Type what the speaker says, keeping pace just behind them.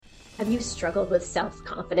Have you struggled with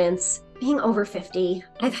self-confidence? Being over 50,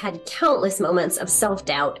 I've had countless moments of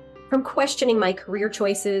self-doubt, from questioning my career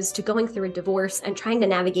choices to going through a divorce and trying to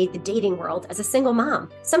navigate the dating world as a single mom.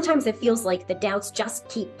 Sometimes it feels like the doubts just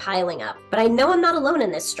keep piling up, but I know I'm not alone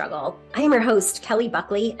in this struggle. I am your host, Kelly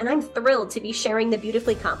Buckley, and I'm thrilled to be sharing the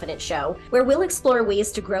Beautifully Confident Show, where we'll explore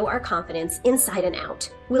ways to grow our confidence inside and out.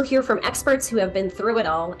 We'll hear from experts who have been through it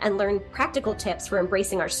all and learn practical tips for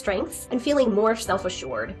embracing our strengths and feeling more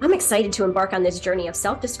self-assured. I'm excited to embark on this journey of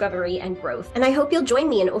self-discovery and growth, and I hope you'll join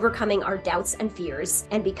me in overcoming our doubts and fears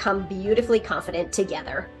and become beautifully confident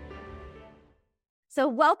together. So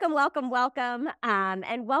welcome,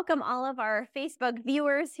 and welcome all of our Facebook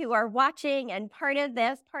viewers who are watching and part of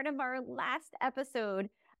our last episode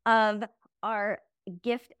of our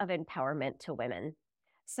gift of empowerment to women.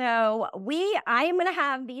 So I am going to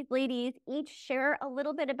have these ladies each share a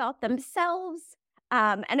little bit about themselves.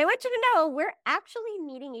 And I want you to know we're actually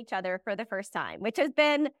meeting each other for the first time, which has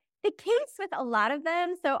been the case with a lot of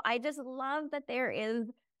them. So I just love that there is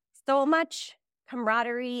so much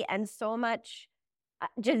camaraderie and so much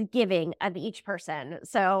just giving of each person.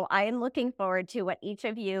 So I am looking forward to what each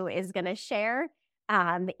of you is going to share.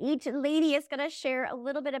 Each lady is going to share a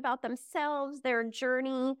little bit about themselves, their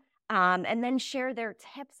journey, and then share their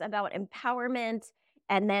tips about empowerment,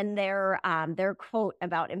 and then their quote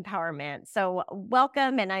about empowerment. So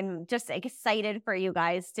welcome, and I'm just excited for you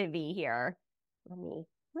guys to be here. Let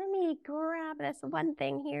me grab this one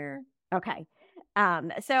thing here. Okay.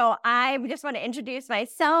 So I just want to introduce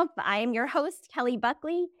myself. I am your host, Kelly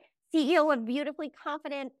Buckley, CEO of Beautifully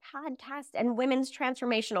Confident Podcast and Women's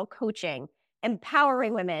Transformational Coaching,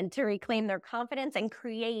 empowering women to reclaim their confidence and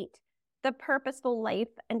create the purposeful life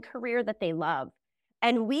and career that they love.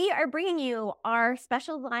 And we are bringing you our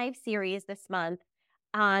special live series this month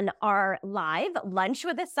on our live Lunch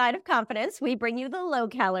with a Side of Confidence. We bring you the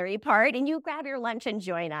low-calorie part, and you grab your lunch and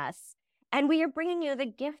join us. And we are bringing you the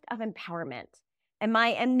gift of empowerment. And my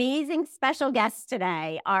amazing special guests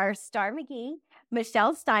today are Magee,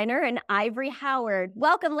 Michelle Steiner, and Ivory Howard.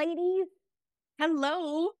 Welcome, ladies.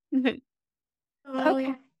 Hello.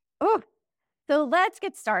 Okay. Oh, so let's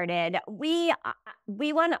get started. We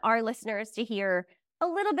want our listeners to hear a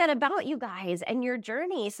little bit about you guys and your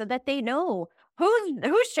journey so that they know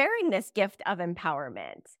who's sharing this gift of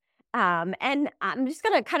empowerment. And I'm just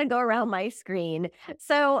going to kind of go around my screen.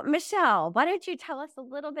 So, Michelle, why don't you tell us a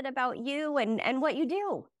little bit about you and what you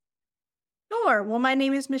do? Sure. Well, my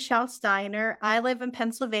name is Michelle Steiner. I live in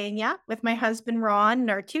Pennsylvania with my husband, Ron, and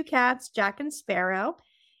our two cats, Jack and Sparrow.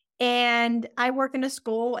 And I work in a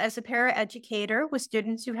school as a paraeducator with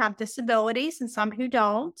students who have disabilities and some who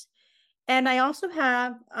don't. And I also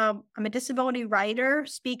have, I'm a disability writer,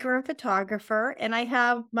 speaker, and photographer. And I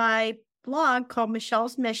have my blog called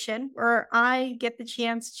Michelle's Mission, where I get the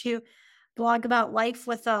chance to blog about life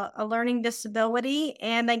with a learning disability,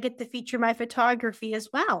 and I get to feature my photography as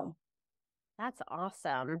well. That's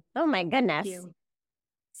awesome. Oh my goodness. Thank you.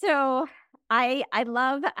 So I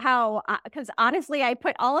love how, because honestly, I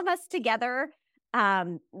put all of us together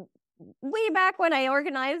way back when I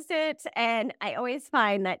organized it, and I always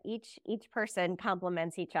find that each person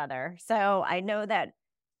complements each other. So I know that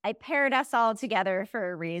I paired us all together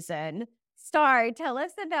for a reason. Star, tell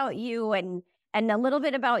us about you and a little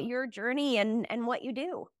bit about your journey and what you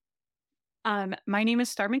do. My name is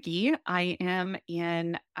Star Magee. I am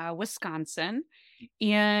in Wisconsin,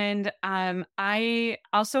 and I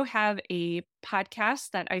also have a podcast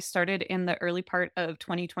that I started in the early part of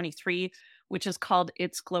 2023, which is called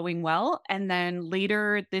It's Glowing Well. And then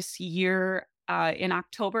later this year, in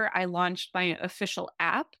October, I launched my official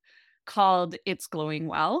app called It's Glowing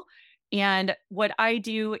Well. And what I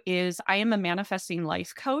do is I am a manifesting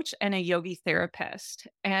life coach and a yogi therapist.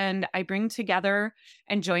 And I bring together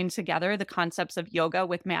and join together the concepts of yoga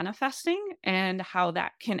with manifesting and how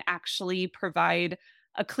that can actually provide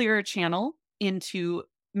a clearer channel into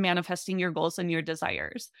manifesting your goals and your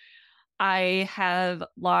desires. I have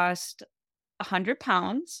lost 100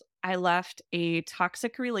 pounds. I left a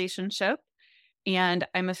toxic relationship, and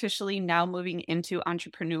I'm officially now moving into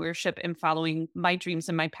entrepreneurship and following my dreams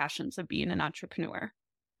and my passions of being an entrepreneur.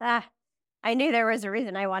 I knew there was a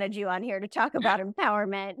reason I wanted you on here to talk about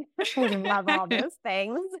empowerment. I love all those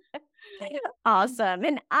things. Awesome.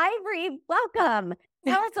 And Ivory, welcome.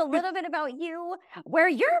 Tell us a little bit about you, where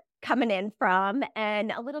you're coming in from,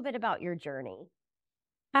 and a little bit about your journey.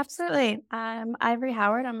 Absolutely. I'm Ivory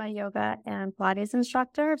Howard. I'm a yoga and Pilates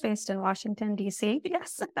instructor based in Washington, D.C.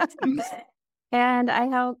 Yes. And I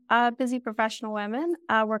help busy professional women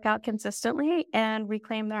work out consistently and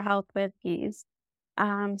reclaim their health with ease.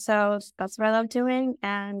 So that's what I love doing,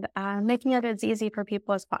 and making it as easy for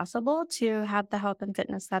people as possible to have the health and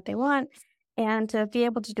fitness that they want and to be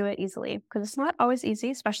able to do it easily, because it's not always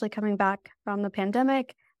easy, especially coming back from the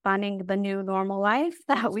pandemic, finding the new normal life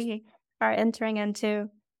that we are entering into.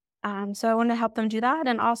 So I want to help them do that,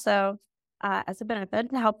 and also as a benefit,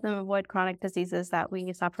 to help them avoid chronic diseases that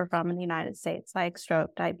we suffer from in the United States, like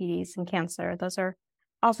stroke, diabetes, and cancer. Those are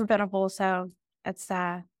all preventable. So it's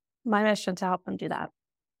my mission to help them do that.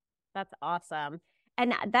 That's awesome.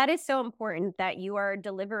 And that is so important that you are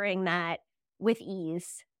delivering that with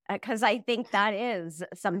ease, because I think that is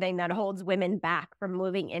something that holds women back from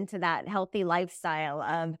moving into that healthy lifestyle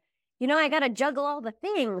of, I got to juggle all the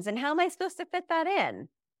things, and how am I supposed to fit that in?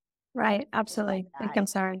 Right. Absolutely. Big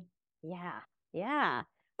concern. Yeah. Yeah.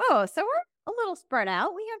 Oh, so we're a little spread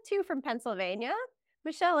out. We have 2 from Pennsylvania.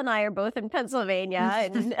 Michelle and I are both in Pennsylvania.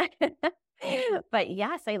 And but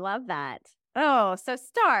yes, I love that. Oh, so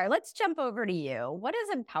Star, let's jump over to you. What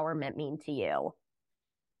does empowerment mean to you?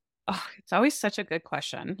 Oh, it's always such a good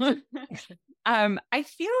question. I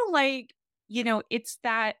feel like, it's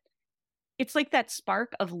like that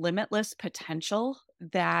spark of limitless potential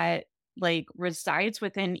that like resides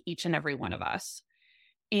within each and every one of us.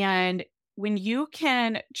 And when you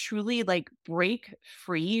can truly like break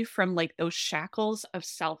free from like those shackles of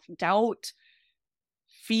self-doubt,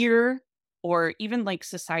 fear, or even like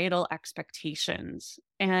societal expectations.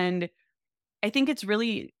 And I think it's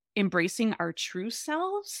really embracing our true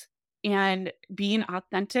selves and being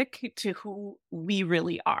authentic to who we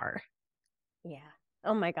really are. Yeah.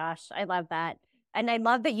 Oh my gosh, I love that. And I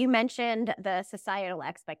love that you mentioned the societal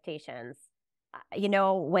expectations.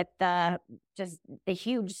 With just the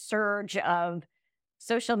huge surge of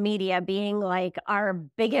social media being like our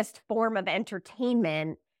biggest form of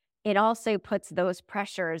entertainment, it also puts those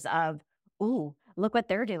pressures of, ooh, look what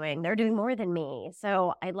they're doing. They're doing more than me.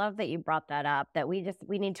 So I love that you brought that up, that we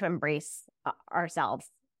need to embrace ourselves.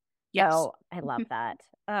 Yes. So I love that.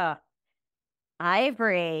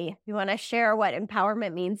 Ivory, you want to share what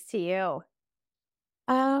empowerment means to you?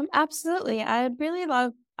 Absolutely. I'd really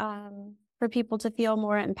love for people to feel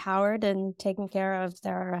more empowered and taking care of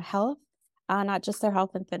their health, not just their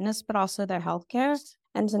health and fitness, but also their health care,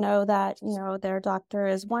 and to know that, their doctor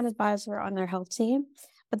is one advisor on their health team,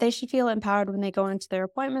 but they should feel empowered when they go into their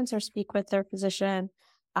appointments or speak with their physician,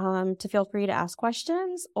 to feel free to ask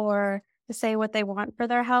questions or to say what they want for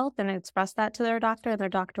their health and express that to their doctor, and their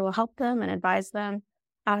doctor will help them and advise them.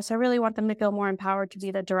 So I really want them to feel more empowered to be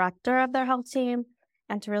the director of their health team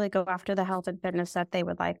and to really go after the health and fitness that they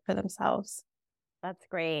would like for themselves. That's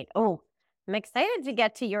great. Oh, I'm excited to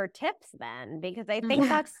get to your tips then, because I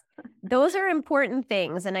think those are important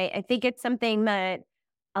things. And I think it's something that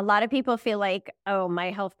a lot of people feel like, oh,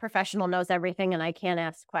 my health professional knows everything and I can't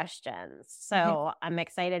ask questions. So I'm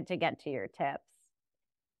excited to get to your tips.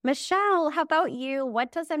 Michelle, how about you?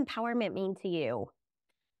 What does empowerment mean to you?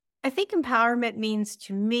 I think empowerment means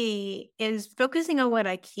to me is focusing on what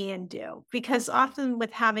I can do, because often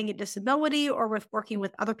with having a disability or with working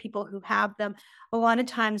with other people who have them, a lot of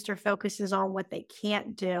times their focus is on what they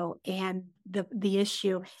can't do and the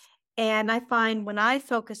issue. And I find when I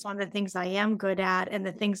focus on the things I am good at and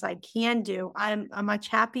the things I can do, I'm a much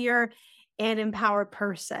happier and empowered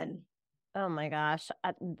person. Oh my gosh,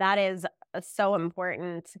 that is so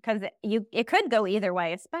important, because it could go either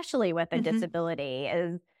way, especially with a disability.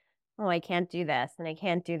 Is, oh, I can't do this and I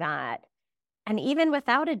can't do that. And even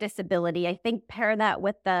without a disability, I think pair that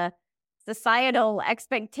with the societal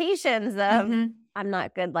expectations of, I'm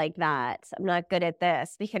not good like that. I'm not good at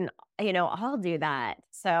this. We can, all do that.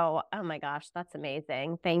 So, oh my gosh, that's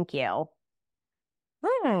amazing. Thank you.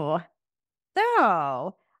 Oh,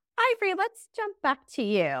 so Ivory, let's jump back to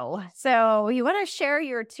you. So you want to share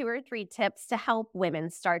your 2 or 3 tips to help women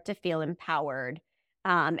start to feel empowered,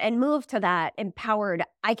 and move to that empowered,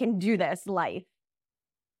 I can do this life.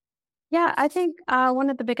 Yeah, I think one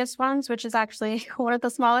of the biggest ones, which is actually one of the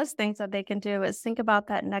smallest things that they can do, is think about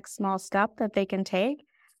that next small step that they can take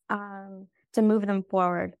to move them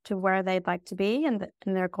forward to where they'd like to be in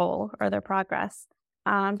their goal or their progress.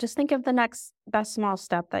 Just think of the next best small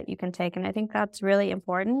step that you can take. And I think that's really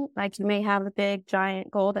important. Like, you may have a big, giant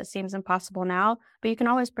goal that seems impossible now, but you can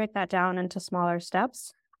always break that down into smaller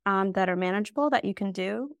steps that are manageable, that you can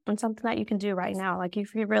do, and something that you can do right now. Like,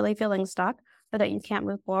 if you're really feeling stuck or that you can't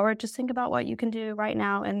move forward, just think about what you can do right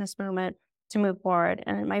now in this moment to move forward.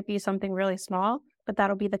 And it might be something really small, but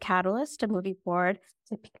that'll be the catalyst to moving forward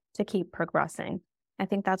to keep progressing. I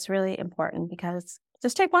think that's really important, because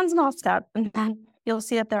just take one small step and then you'll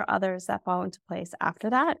see that there are others that fall into place after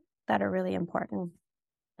that that are really important.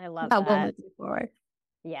 I love that will that. move you forward.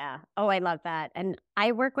 Yeah. Oh, I love that. And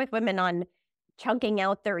I work with women on chunking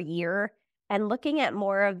out their year and looking at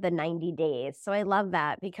more of the 90 days. So I love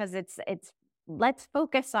that because it's let's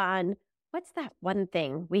focus on what's that one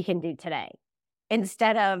thing we can do today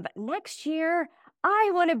instead of next year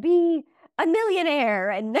I want to be a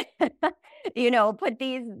millionaire and put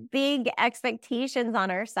these big expectations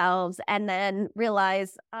on ourselves and then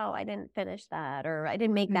realize, oh, I didn't finish that or I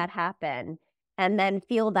didn't make that happen, and then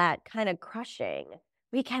feel that kind of crushing.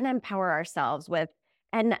 We can empower ourselves with,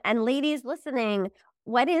 and ladies listening,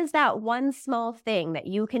 what is that one small thing that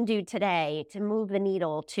you can do today to move the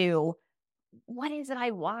needle to what is it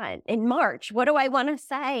I want in March? What do I want to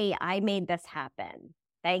say? I made this happen.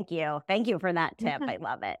 Thank you. Thank you for that tip. I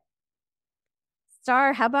love it.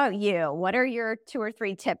 Star, how about you? What are your 2 or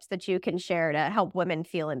 3 tips that you can share to help women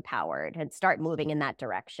feel empowered and start moving in that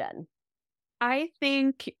direction? I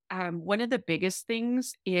think one of the biggest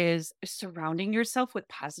things is surrounding yourself with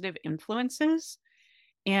positive influences.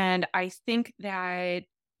 And I think that,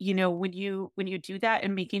 when you do that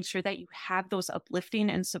and making sure that you have those uplifting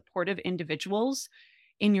and supportive individuals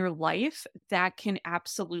in your life, that can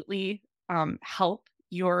absolutely help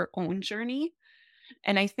your own journey.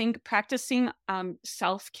 And I think practicing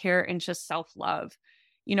self-care and just self-love,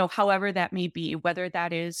 however that may be, whether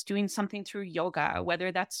that is doing something through yoga,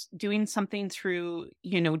 whether that's doing something through,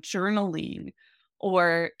 journaling,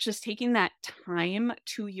 or just taking that time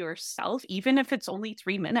to yourself, even if it's only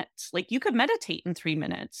 3 minutes. Like you could meditate in 3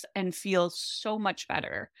 minutes and feel so much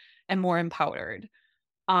better and more empowered.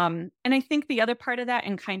 And I think the other part of that,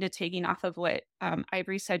 and kind of taking off of what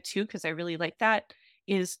Ivory said too, because I really like that,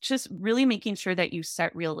 is just really making sure that you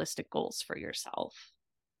set realistic goals for yourself.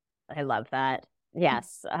 I love that.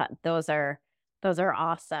 Yes, those are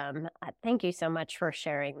awesome. Thank you so much for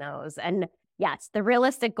sharing those. And yes, the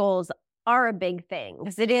realistic goals are a big thing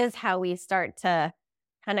because it is how we start to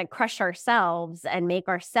kind of crush ourselves and make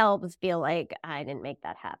ourselves feel like I didn't make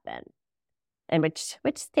that happen, and which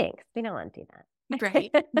stinks. We don't want to do that.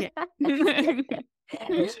 Right. Yeah.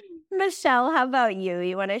 Michelle, how about you?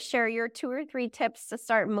 You want to share your 2 or 3 tips to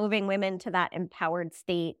start moving women to that empowered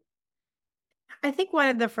state? I think one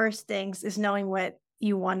of the first things is knowing what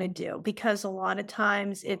you want to do, because a lot of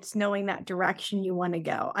times it's knowing that direction you want to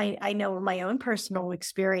go. I know in my own personal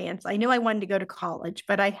experience, I knew I wanted to go to college,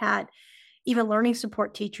 but I had even learning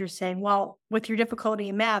support teachers saying, well, with your difficulty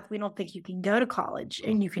in math, we don't think you can go to college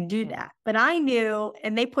and you can do that. But I knew,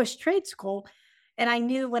 and they pushed trade school, and I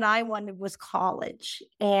knew what I wanted was college.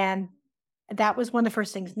 And that was one of the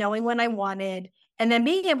first things, knowing what I wanted and then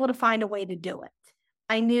being able to find a way to do it.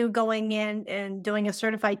 I knew going in and doing a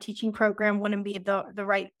certified teaching program wouldn't be the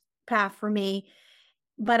right path for me,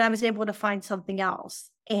 but I was able to find something else.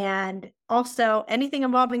 And also anything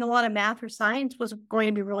involving a lot of math or science was going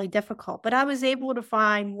to be really difficult, but I was able to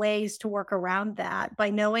find ways to work around that by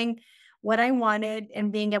knowing what I wanted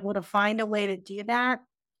and being able to find a way to do that.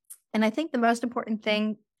 And I think the most important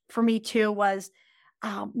thing for me too was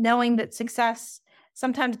knowing that success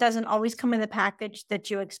sometimes doesn't always come in the package that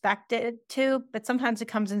you expect it to, but sometimes it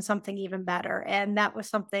comes in something even better. And that was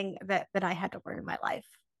something that I had to learn in my life.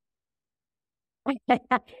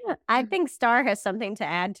 I think Star has something to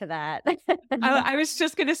add to that. I was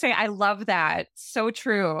just going to say, I love that. So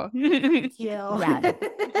true. Thank you. Yeah.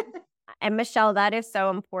 And Michelle, that is so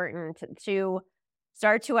important to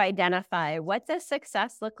start to identify, what does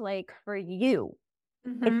success look like for you?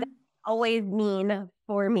 It doesn't always mean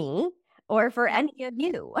for me or for any of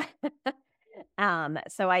you.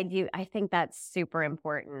 So I think that's super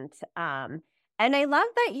important. And I love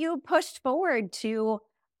that you pushed forward to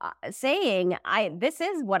saying, this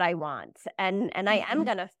is what I want, and I am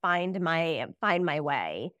going to find my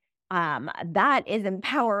way. That is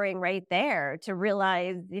empowering right there, to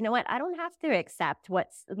realize, you know what, I don't have to accept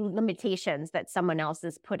what's limitations that someone else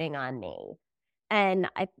is putting on me. And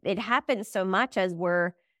it happens so much as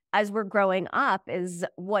we're growing up, is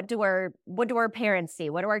what do our parents see?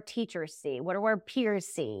 What do our teachers see? What do our peers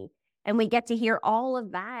see? And we get to hear all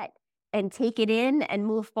of that and take it in and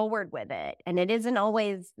move forward with it. And it isn't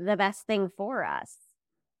always the best thing for us.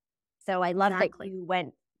 So I love that you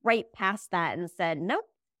went right past that and said, nope,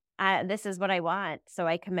 this is what I want. So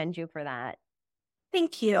I commend you for that.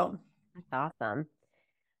 Thank you. That's awesome.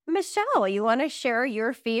 Michelle, you want to share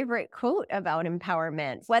your favorite quote about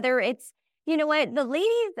empowerment? Whether it's, you know what, the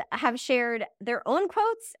ladies have shared their own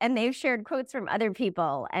quotes and they've shared quotes from other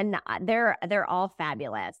people, and they're all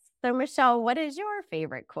fabulous. So Michelle, what is your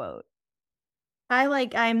favorite quote?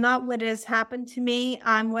 I'm not what has happened to me,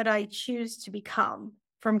 I'm what I choose to become,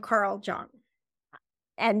 from Carl Jung.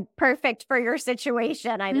 And perfect for your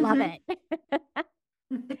situation. I love it.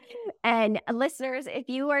 And listeners, if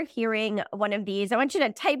you are hearing one of these, I want you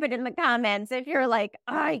to type it in the comments if you're like,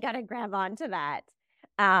 oh, I got to grab onto that.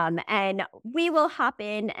 And we will hop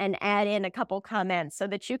in and add in a couple comments so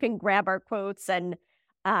that you can grab our quotes and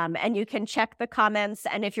you can check the comments.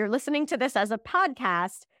 And if you're listening to this as a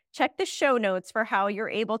podcast, check the show notes for how you're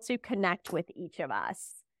able to connect with each of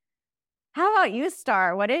us. How about you,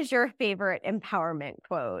 Star? What is your favorite empowerment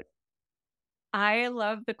quote? I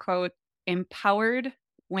love the quote, empowered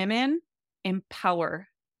women empower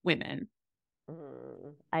women.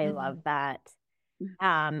 I love that.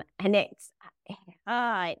 And it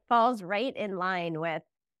falls right in line with,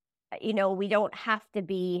 we don't have to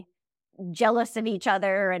be jealous of each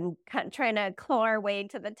other and trying to claw our way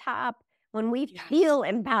to the top. When we feel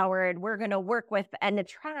empowered, we're going to work with and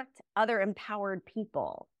attract other empowered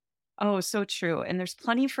people. Oh, so true. And there's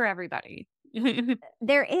plenty for everybody.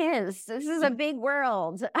 There is. This is a big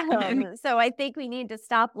world. So I think we need to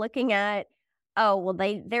stop looking at, oh,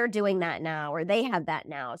 well, they're doing that now, or they have that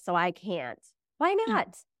now, so I can't. Why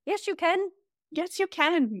not? Yes, you can. Yes, you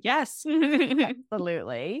can. Yes.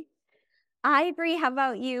 Absolutely. Ivory, how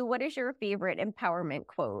about you? What is your favorite empowerment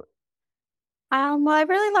quote? Well, I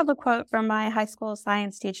really love a quote from my high school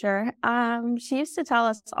science teacher. She used to tell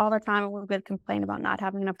us all the time when we would complain about not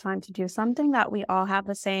having enough time to do something that we all have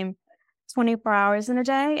the same 24 hours in a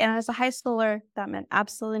day. And as a high schooler, that meant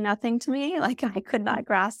absolutely nothing to me. Like, I could not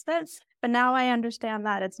grasp it. But now I understand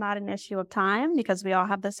that it's not an issue of time because we all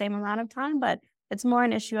have the same amount of time, but it's more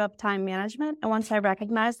an issue of time management. And once I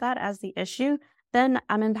recognize that as the issue, then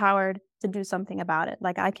I'm empowered to do something about it.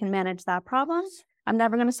 Like, I can manage that problem. I'm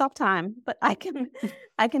never going to solve time, but I can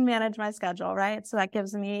manage my schedule, right? So that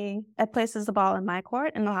it places the ball in my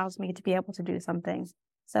court and allows me to be able to do something.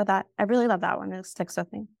 So that I really love that one. It sticks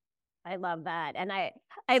with me. I love that. And I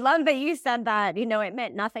love that you said that, it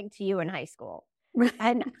meant nothing to you in high school.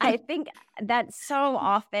 And I think that so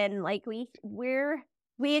often, like we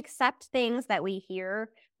accept things that we hear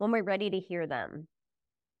when we're ready to hear them.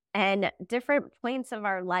 And different points of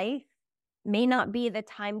our life may not be the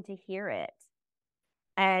time to hear it.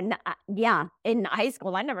 And in high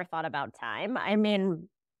school, I never thought about time. I mean,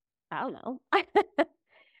 I don't know.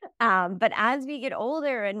 But as we get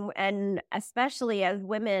older and especially as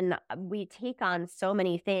women, we take on so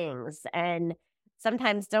many things and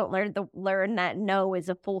sometimes don't learn that no is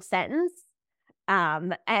a full sentence,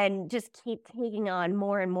 and just keep taking on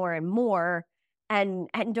more and more and more and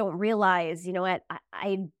don't realize, you know what,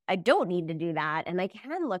 I don't need to do that. And I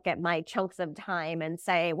can look at my chunks of time and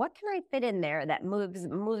say, what can I fit in there that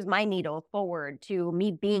moves my needle forward to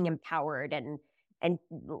me being empowered and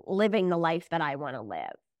living the life that I want to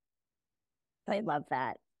live. I love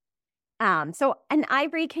that. So, and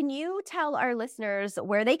Ivory, can you tell our listeners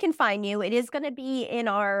where they can find you? It is going to be in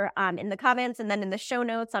our in the comments and then in the show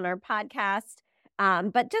notes on our podcast.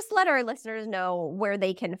 But just let our listeners know where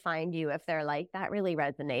they can find you if they're like, that really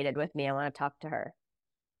resonated with me. I want to talk to her.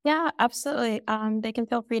 Yeah, absolutely. They can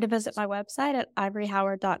feel free to visit my website at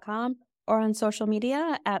ivoryhoward.com or on social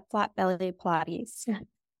media at Flatbelly Pilates.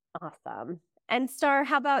 Awesome. And Star,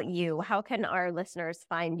 how about you? How can our listeners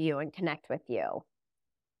find you and connect with you?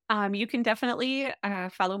 You can definitely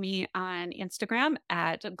follow me on Instagram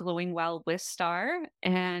at glowingwellwithstar.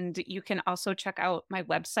 And you can also check out my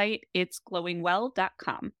website. It's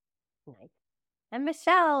glowingwell.com. Nice. And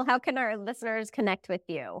Michelle, how can our listeners connect with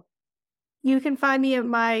you? You can find me at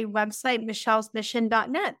my website,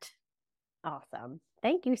 michellesmission.net. Awesome.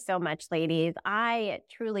 Thank you so much, ladies. I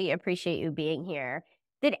truly appreciate you being here.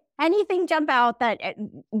 Did anything jump out that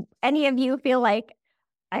any of you feel like,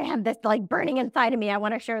 I have this like burning inside of me, I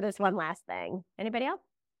want to share this one last thing? Anybody else?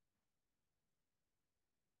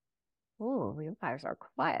 Ooh, you guys are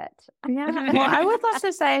quiet. Yeah. Well, I would love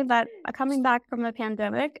to say that coming back from the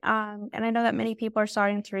pandemic, and I know that many people are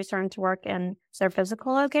starting to return to work in their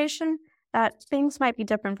physical location, that things might be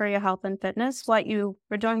different for your health and fitness. What you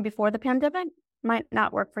were doing before the pandemic might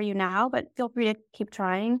not work for you now, but feel free to keep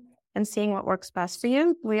trying and seeing what works best for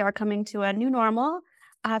you. We are coming to a new normal.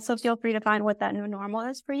 So feel free to find what that new normal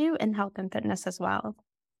is for you in health and fitness as well.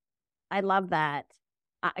 I love that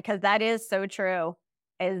because that is so true.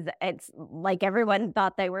 It's like everyone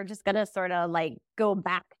thought they were just going to sort of like go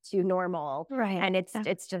back to normal. Right. And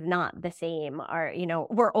it's just not the same. Or,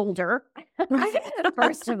 we're older,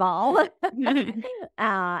 first of all.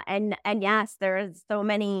 And yes, there's so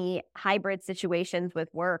many hybrid situations with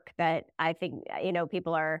work that I think,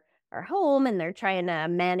 people are home and they're trying to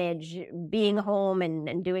manage being home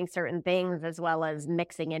and doing certain things as well as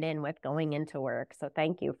mixing it in with going into work. So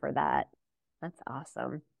thank you for that. That's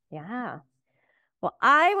awesome. Yeah. Well,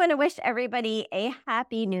 I want to wish everybody a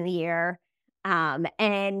happy new year.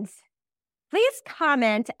 And please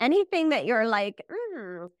comment anything that you're like,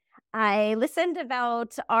 I listened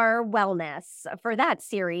about our wellness for that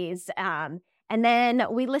series. And then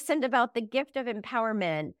we listened about the gift of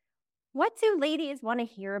empowerment. What do ladies want to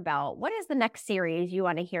hear about? What is the next series you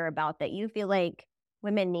want to hear about that you feel like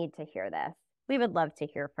women need to hear this? We would love to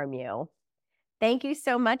hear from you. Thank you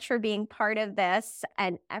so much for being part of this,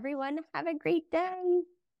 and everyone have a great day.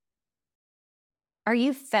 Are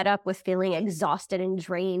you fed up with feeling exhausted and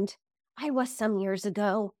drained? I was some years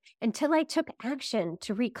ago, until I took action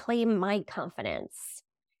to reclaim my confidence.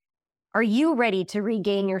 Are you ready to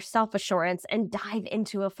regain your self-assurance and dive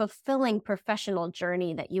into a fulfilling professional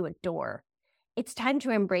journey that you adore? It's time to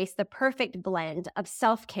embrace the perfect blend of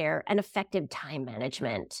self-care and effective time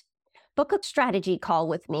management. Book a strategy call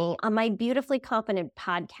with me on my Beautifully Confident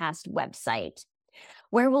podcast website,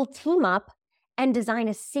 where we'll team up and design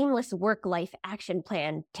a seamless work-life action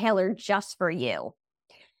plan tailored just for you.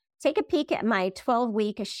 Take a peek at my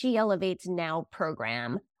 12-week She Elevates Now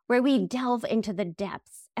program, where we delve into the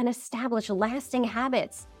depths and establish lasting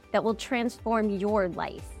habits that will transform your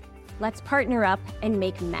life. Let's partner up and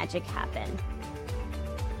make magic happen.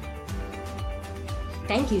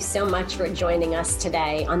 Thank you so much for joining us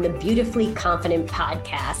today on the Beautifully Confident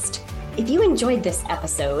podcast. If you enjoyed this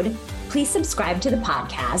episode, please subscribe to the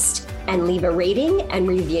podcast and leave a rating and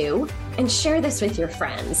review, and share this with your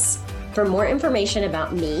friends. For more information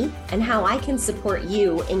about me and how I can support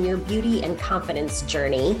you in your beauty and confidence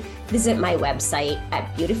journey, visit my website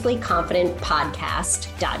at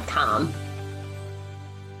beautifullyconfidentpodcast.com.